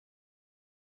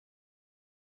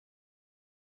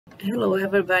Hello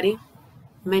everybody,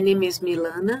 my name is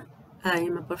Milana. I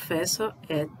am a professor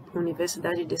at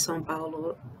Universidade de São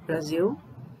Paulo, Brazil,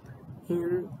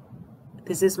 and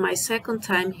this is my second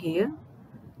time here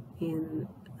in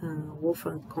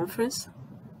Wolfram Conference.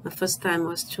 My first time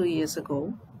was 2 years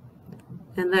ago,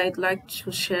 and I'd like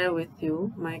to share with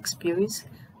you my experience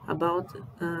about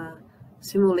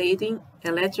simulating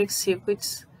electric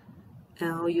circuits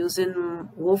using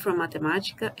Wolfram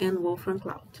Mathematica and Wolfram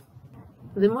Cloud.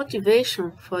 The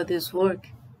motivation for this work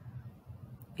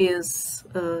is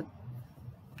the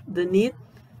need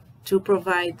to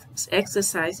provide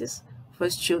exercises for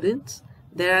students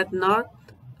that are not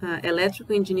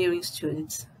electrical engineering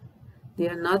students. They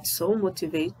are not so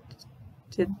motivated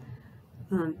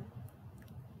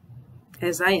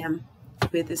as I am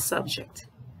with this subject.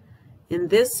 In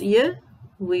this year,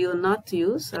 we will not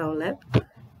use our lab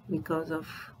because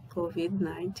of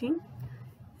COVID-19,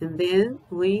 and then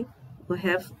we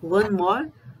have one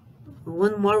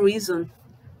more reason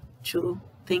to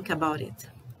think about it.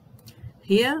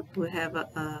 Here we have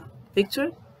a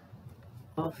picture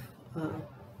of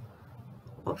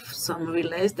some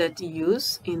relays that we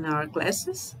use in our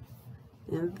classes,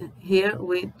 and here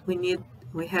we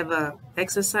have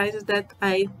exercises that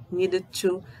I needed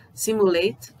to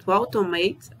simulate, to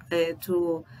automate,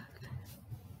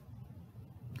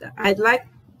 I'd like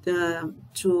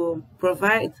to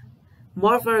provide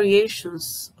more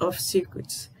variations of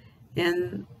circuits,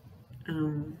 and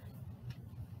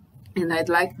I'd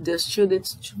like the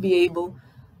students to be able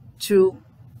to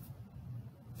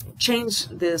change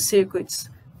the circuits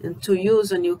and to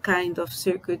use a new kind of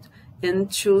circuit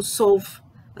and to solve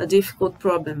a difficult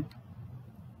problem.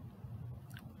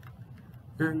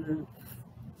 And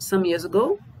some years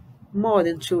ago, more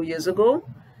than 2 years ago,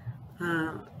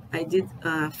 I did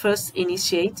a first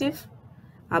initiative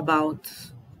about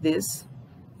this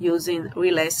using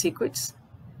relay circuits,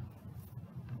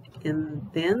 and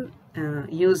then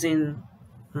using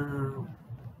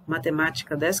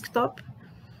Mathematica desktop,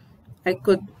 I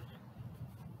could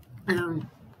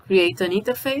create an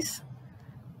interface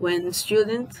when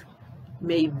students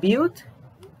may build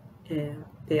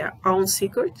their own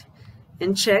circuit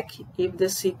and check if the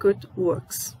circuit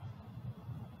works.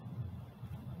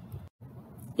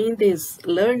 In this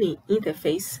learning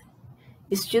interface,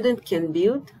 a student can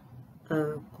build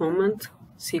a command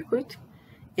circuit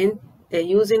and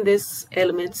using these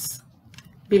elements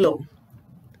below.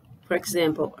 For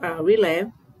example, a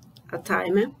relay, a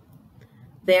timer,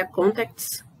 their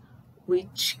contacts,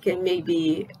 which may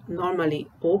be normally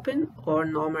open or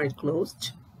normally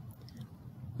closed,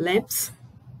 lamps,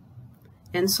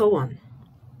 and so on.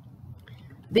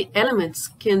 The elements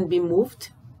can be moved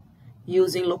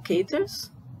using locators.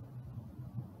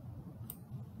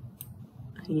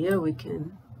 Here we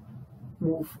can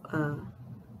move a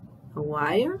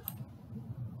wire,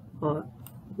 or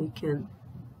we can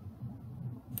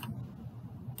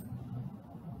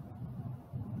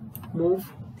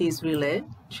move this relay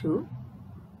too.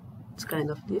 It's kind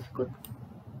of difficult.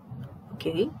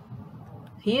 Okay,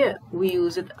 here we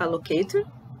used a locator,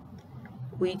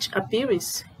 which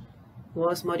appearance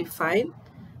was modified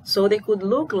so they could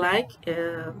look like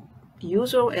a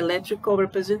usual electrical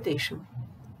representation.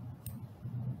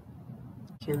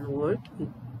 Can work,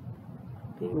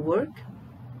 they work.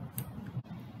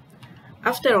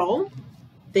 After all,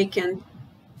 they can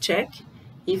check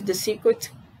if the circuit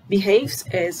behaves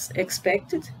as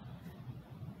expected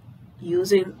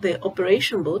using the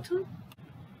operation button,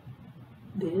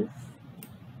 this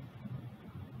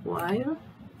wire,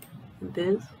 and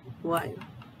this wire.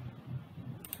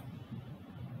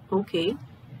 Okay,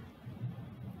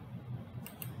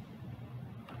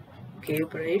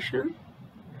 operation.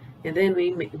 And then we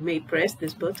may press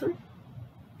this button.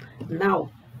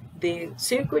 Now, the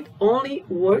circuit only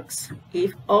works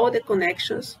if all the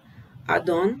connections are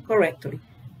done correctly.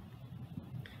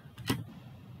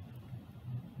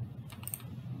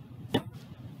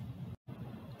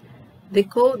 The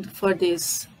code for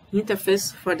this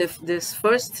interface, for this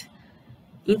first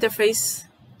interface,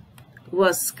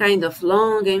 was kind of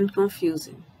long and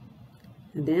confusing.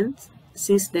 And then,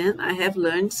 since then, I have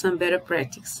learned some better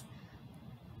practice.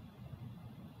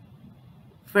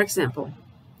 For example,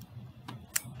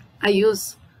 I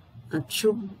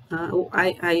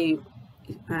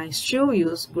still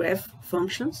use graph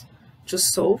functions to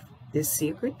solve this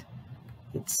circuit.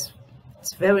 It's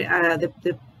very I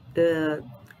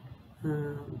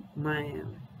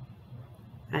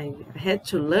had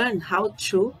to learn how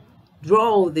to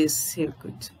draw this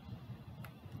circuit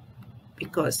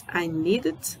because I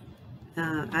needed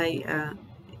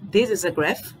this is a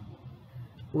graph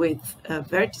with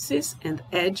vertices and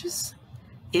edges,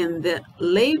 And the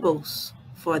labels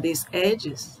for these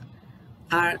edges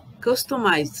are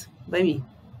customized by me.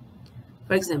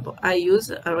 For example, I use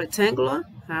a red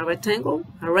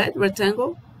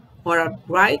rectangle, or a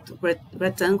right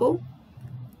rectangle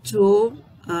to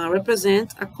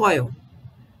represent a coil,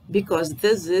 because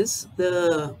this is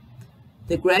the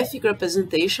graphic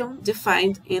representation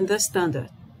defined in the standard.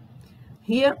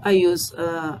 Here I use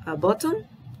a button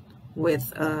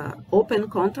with open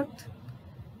contact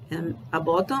and a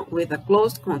button with a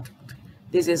closed contact.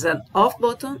 This is an off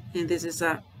button and this is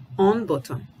an on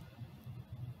button.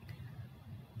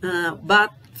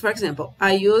 But for example,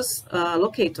 I use a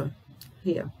locator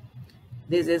here.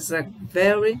 This is a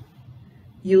very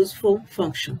useful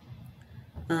function.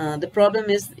 The problem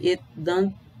is it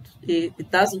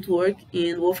doesn't work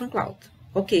in Wolfram Cloud.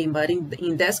 Okay, but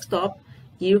in desktop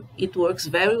it works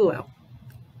very well.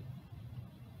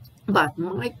 But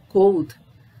my code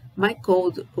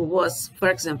was, for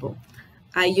example,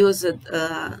 I used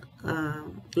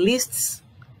lists,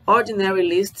 ordinary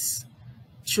lists,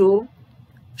 to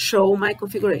show my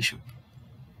configuration.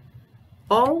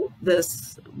 All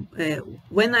this,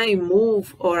 when I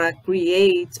move or I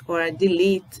create or I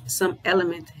delete some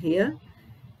element here,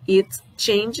 it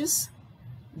changes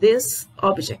this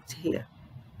object here.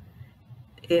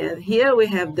 And here we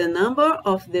have the number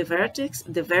of the vertex,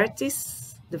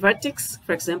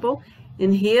 for example,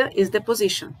 and here is the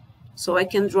position. So I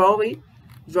can draw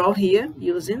here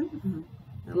using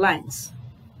lines.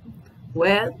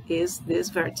 Where is this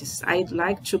vertex? I'd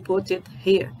like to put it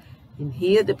here. And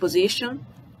here the position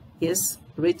is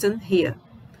written here.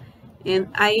 And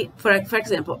for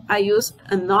example, I use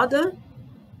another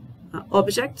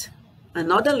object,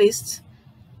 another list,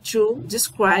 to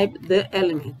describe the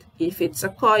element. If it's a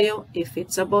coil, if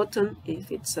it's a button,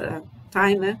 if it's a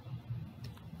timer.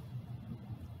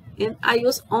 And I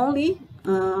use only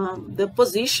the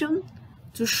position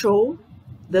to show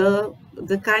the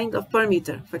kind of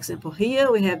parameter. For example,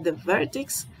 here we have the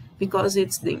vertex because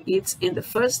it's the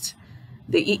first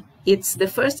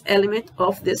element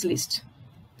of this list.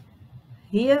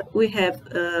 Here we have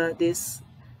this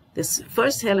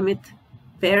first element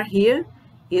pair here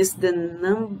is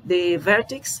the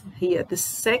vertex here, the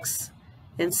 6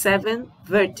 and 7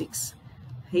 vertex.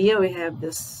 Here we have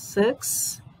the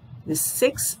 6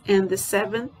 and the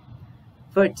 7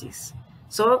 vertex.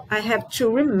 So I have to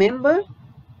remember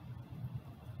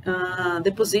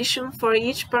the position for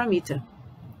each parameter.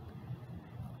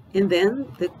 And then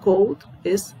the code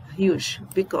is huge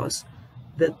because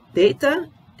the data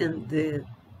and the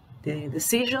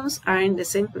decisions are in the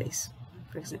same place.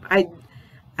 For example,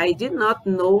 I did not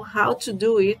know how to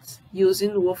do it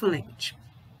using Wolfram language.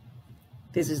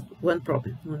 This is one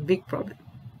problem, one big problem.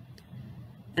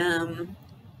 And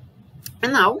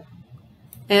now,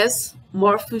 as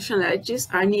more functionalities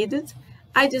are needed,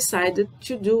 I decided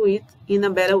to do it in a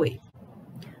better way.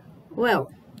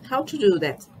 Well, how to do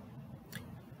that?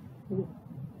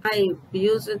 I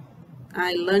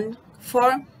learned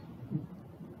 4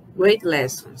 great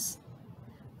lessons.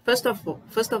 First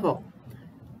of all,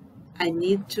 I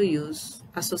need to use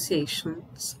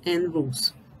associations and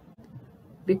rules.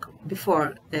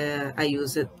 Before I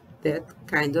used that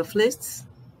kind of lists,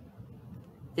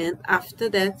 and after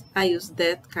that I use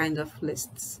that kind of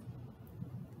lists.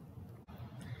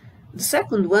 The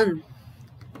second one,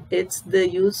 it's the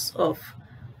use of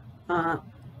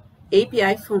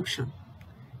API function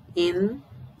in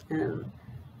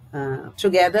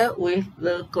together with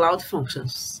the cloud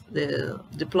functions, the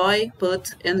deploy,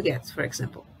 put, and get, for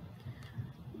example.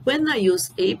 When I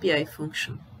use API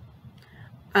function,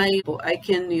 I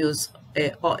can use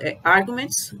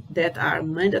arguments that are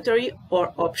mandatory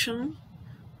or optional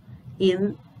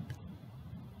in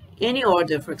any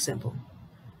order, for example.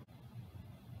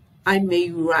 I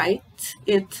may write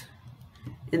it,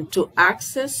 and to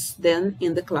access them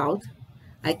in the cloud,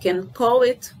 I can call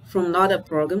it from other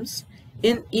programs,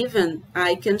 and even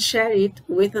I can share it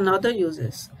with another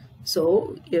users.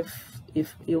 So if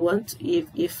you want,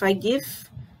 if I give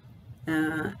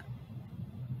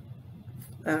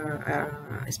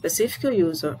a specific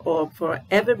user or for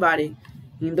everybody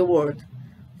in the world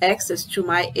access to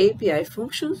my API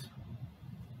functions,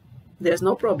 there's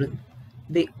no problem.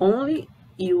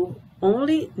 You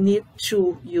only need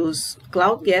to use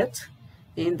CloudGet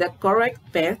in the correct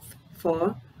path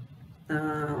for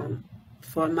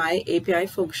my API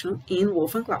function in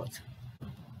Wolfram Cloud.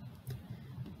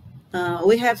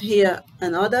 We have here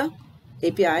another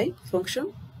API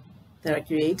function that I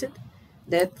created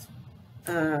that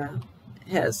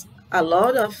has a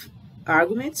lot of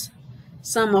arguments.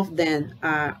 Some of them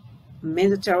are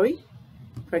mandatory.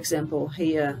 For example,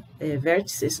 here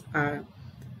vertices are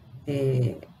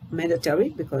mandatory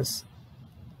because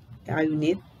I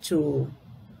need to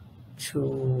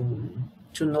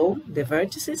know the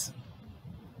vertices.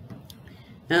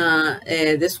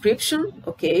 A description,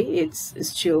 okay,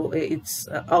 it's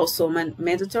also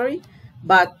mandatory,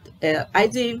 but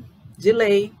ID,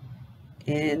 delay,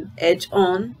 and edge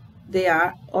on, they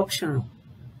are optional,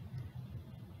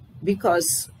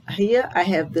 because here I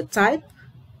have the type,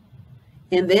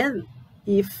 and then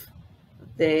if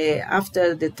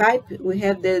after the type we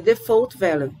have the default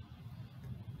value.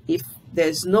 If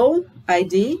there's no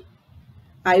ID,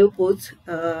 I will put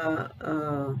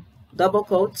double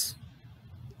quotes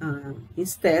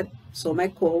instead, so my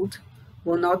code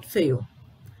will not fail.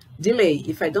 Delay,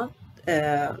 if I don't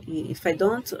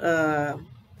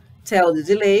tell the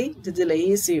delay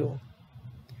is 0.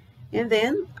 And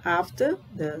then after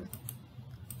the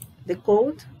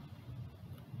code,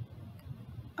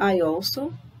 I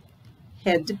also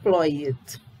had deployed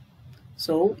it.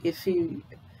 So if you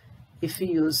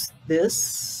use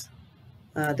this,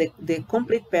 the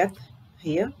complete path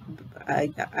here,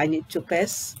 I need to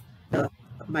pass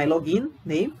my login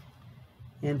name,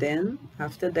 and then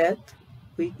after that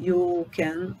you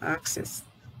can access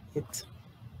it.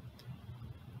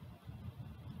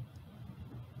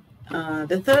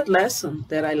 The third lesson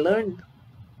that I learned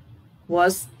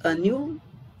was a new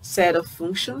set of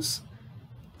functions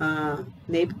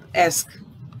named ask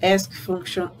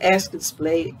function, ask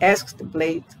display, ask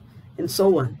template, and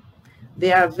so on.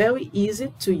 They are very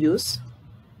easy to use,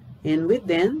 and with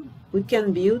them we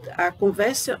can build a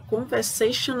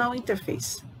conversational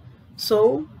interface.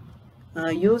 So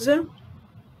a user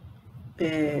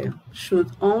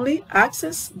should only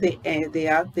access the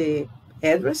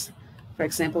address. For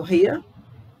example, here,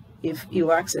 if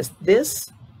you access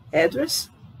this address,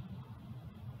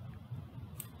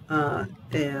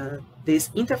 this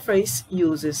interface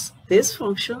uses this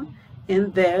function,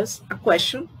 and there's a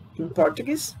question in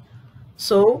Portuguese.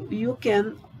 So you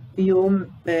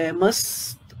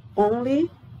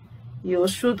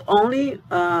should only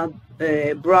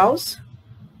browse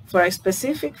for a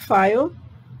specific file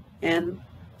and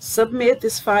submit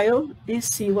this file and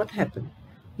see what happened.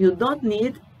 You don't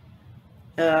need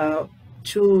to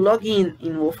log in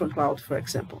Wolfram Cloud, for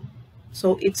example.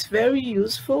 So it's very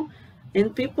useful,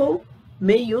 and people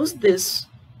may use this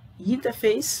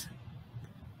interface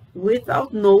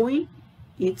without knowing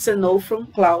it's an Wolfram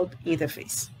Cloud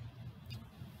interface.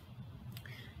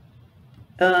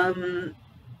 The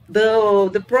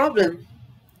problem,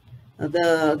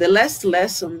 the last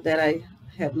lesson that I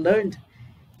have learned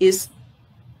is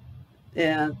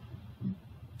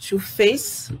to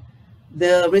face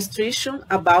the restriction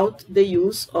about the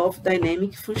use of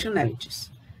dynamic functionalities.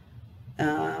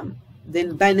 The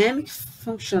dynamic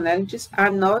functionalities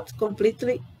are not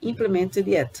completely implemented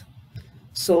yet.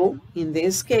 So in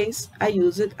this case, I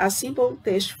used a simple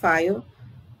text file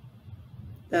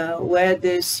where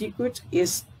the secret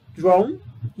is drawn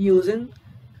using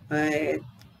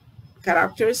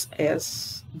characters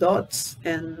as dots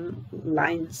and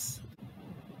lines.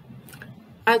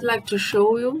 I'd like to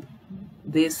show you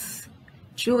these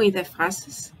two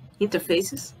interfaces.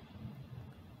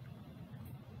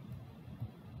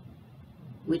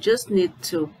 We just need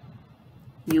to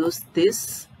use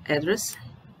this address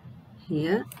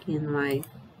here in my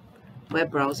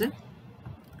web browser.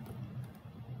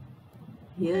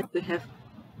 Here we have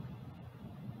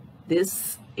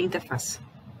this interface.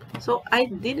 So I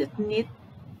did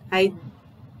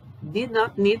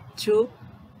not need to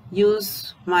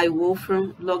use my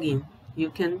Wolfram login. You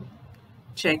can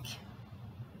check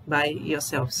by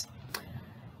yourselves.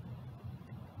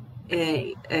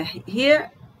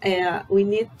 Here we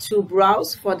need to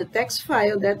browse for the text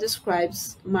file that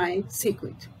describes my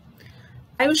secret.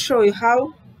 I will show you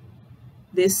how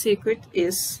this secret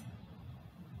is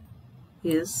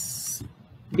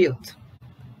built.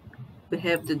 We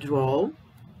have the draw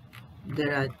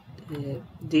that I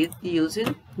did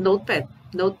using Notepad,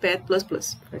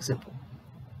 for example.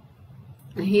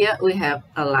 And here we have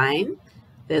a line,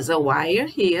 there's a wire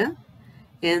here,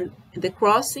 and in the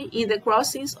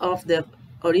crossings of the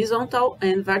horizontal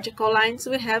and vertical lines,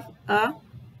 we have a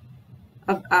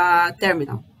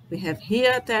terminal. We have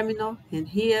here a terminal, and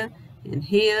here, and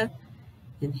here,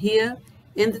 and here,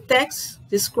 and the text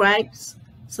describes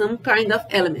some kind of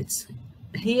elements.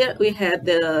 Here we have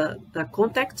the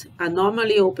contact, a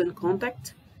normally open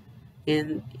contact,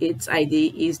 and its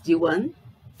ID is D1.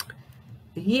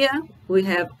 Here we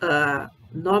have a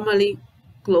normally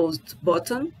closed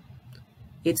button,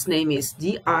 its name is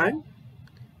DR.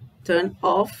 Turn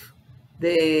off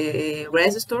the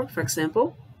resistor, for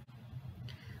example.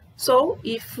 So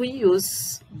if we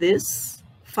use this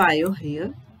file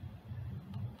here.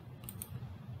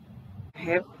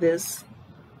 Have this,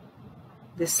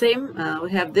 the same,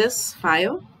 we have this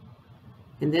file,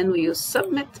 and then we use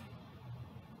submit.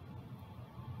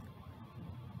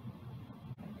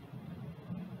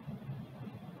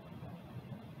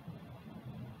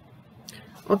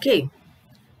 Okay,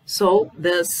 so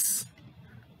the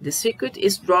circuit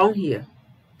is drawn here.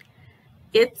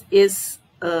 It is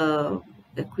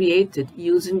created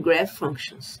using graph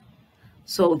functions.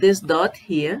 So this dot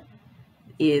here,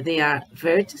 they are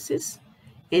vertices,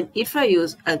 and if I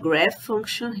use a graph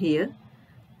function here,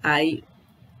 I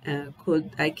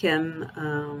can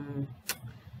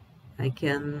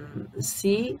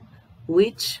see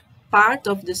which part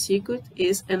of the circuit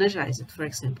is energized, for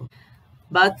example.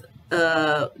 But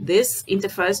this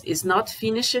interface is not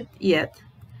finished yet,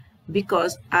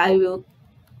 because I will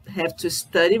have to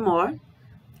study more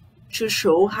to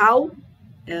show how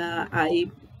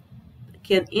I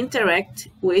can interact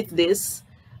with these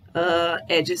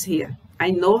edges here.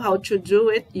 I know how to do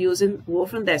it using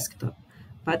Wolfram Desktop,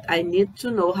 but I need to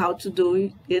know how to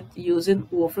do it using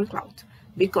Wolfram Cloud,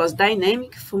 because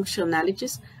dynamic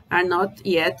functionalities are not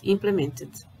yet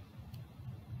implemented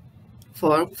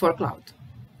for Cloud.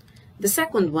 The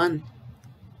second one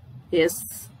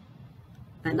is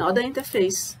another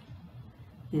interface,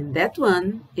 and that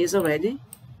one is already,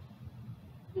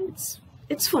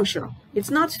 it's functional.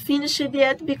 It's not finished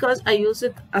yet because I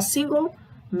used a single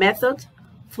method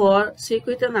for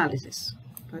circuit analysis.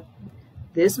 But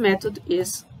this method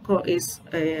is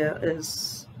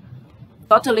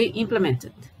totally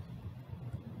implemented.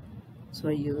 So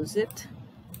I use it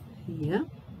here.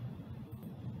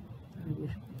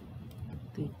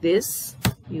 Take this,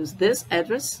 use this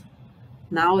address.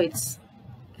 Now it's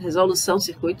resolução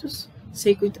circuitos,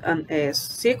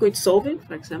 circuit solving,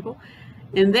 for example.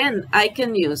 And then I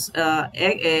can use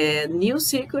a new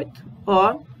circuit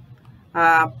or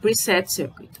a preset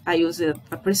circuit. I use a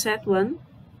preset one.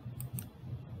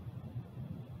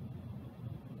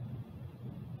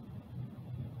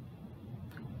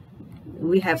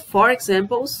 We have 4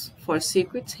 examples for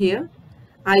circuits here.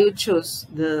 I will choose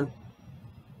the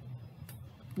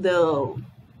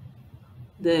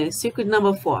circuit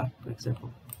number 4, for example.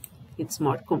 It's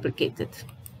more complicated.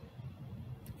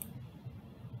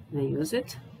 And I use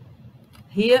it.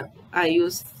 Here I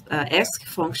use ask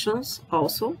functions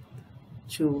also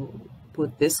to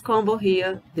put this combo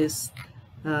here, this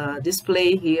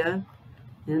display here,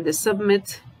 and the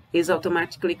submit is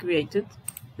automatically created,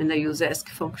 and I use ask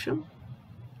function.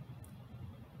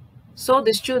 So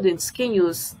the students can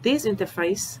use this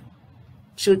interface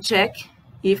to check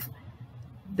if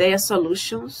their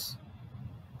solutions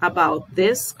about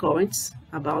these currents,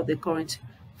 about the current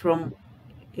from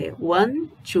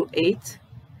 1 to 8,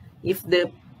 if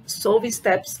the solving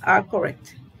steps are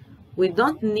correct. We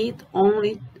don't need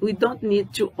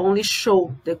to only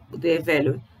show the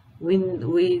value.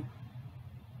 We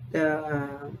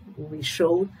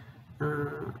show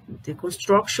the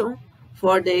construction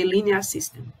for the linear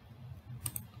system.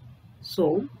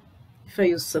 So if I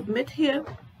use submit here,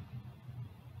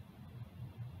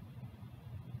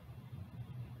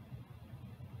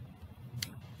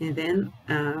 and then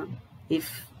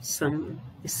if some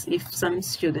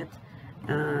student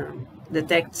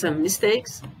detect some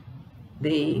mistakes,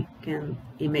 they can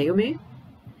email me.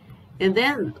 And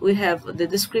then we have the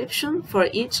description for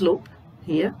each loop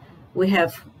here. We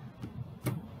have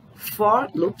 4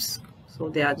 loops, so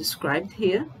they are described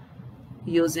here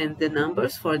using the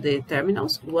numbers for the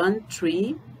terminals: 1,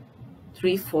 3,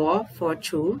 3, 4, 4,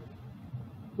 2,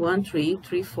 1, 3,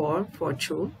 3, 4, 4,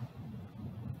 2.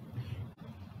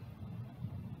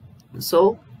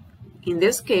 So in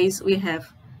this case, we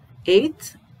have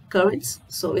 8 currents,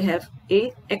 so we have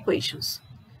 8 equations.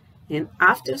 And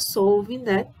after solving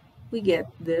that, we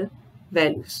get the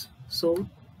values. So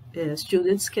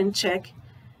students can check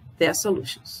their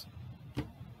solutions.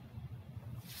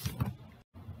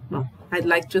 Well, I'd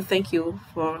like to thank you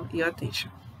for your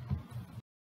attention.